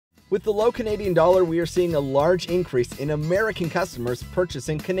With the low Canadian dollar, we are seeing a large increase in American customers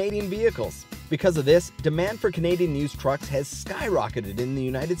purchasing Canadian vehicles. Because of this, demand for Canadian used trucks has skyrocketed in the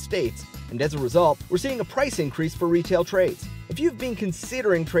United States, and as a result, we're seeing a price increase for retail trades. If you've been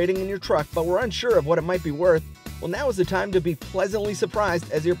considering trading in your truck but were unsure of what it might be worth, well, now is the time to be pleasantly surprised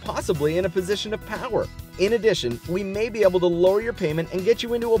as you're possibly in a position of power. In addition, we may be able to lower your payment and get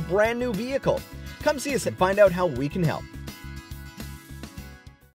you into a brand new vehicle. Come see us and find out how we can help.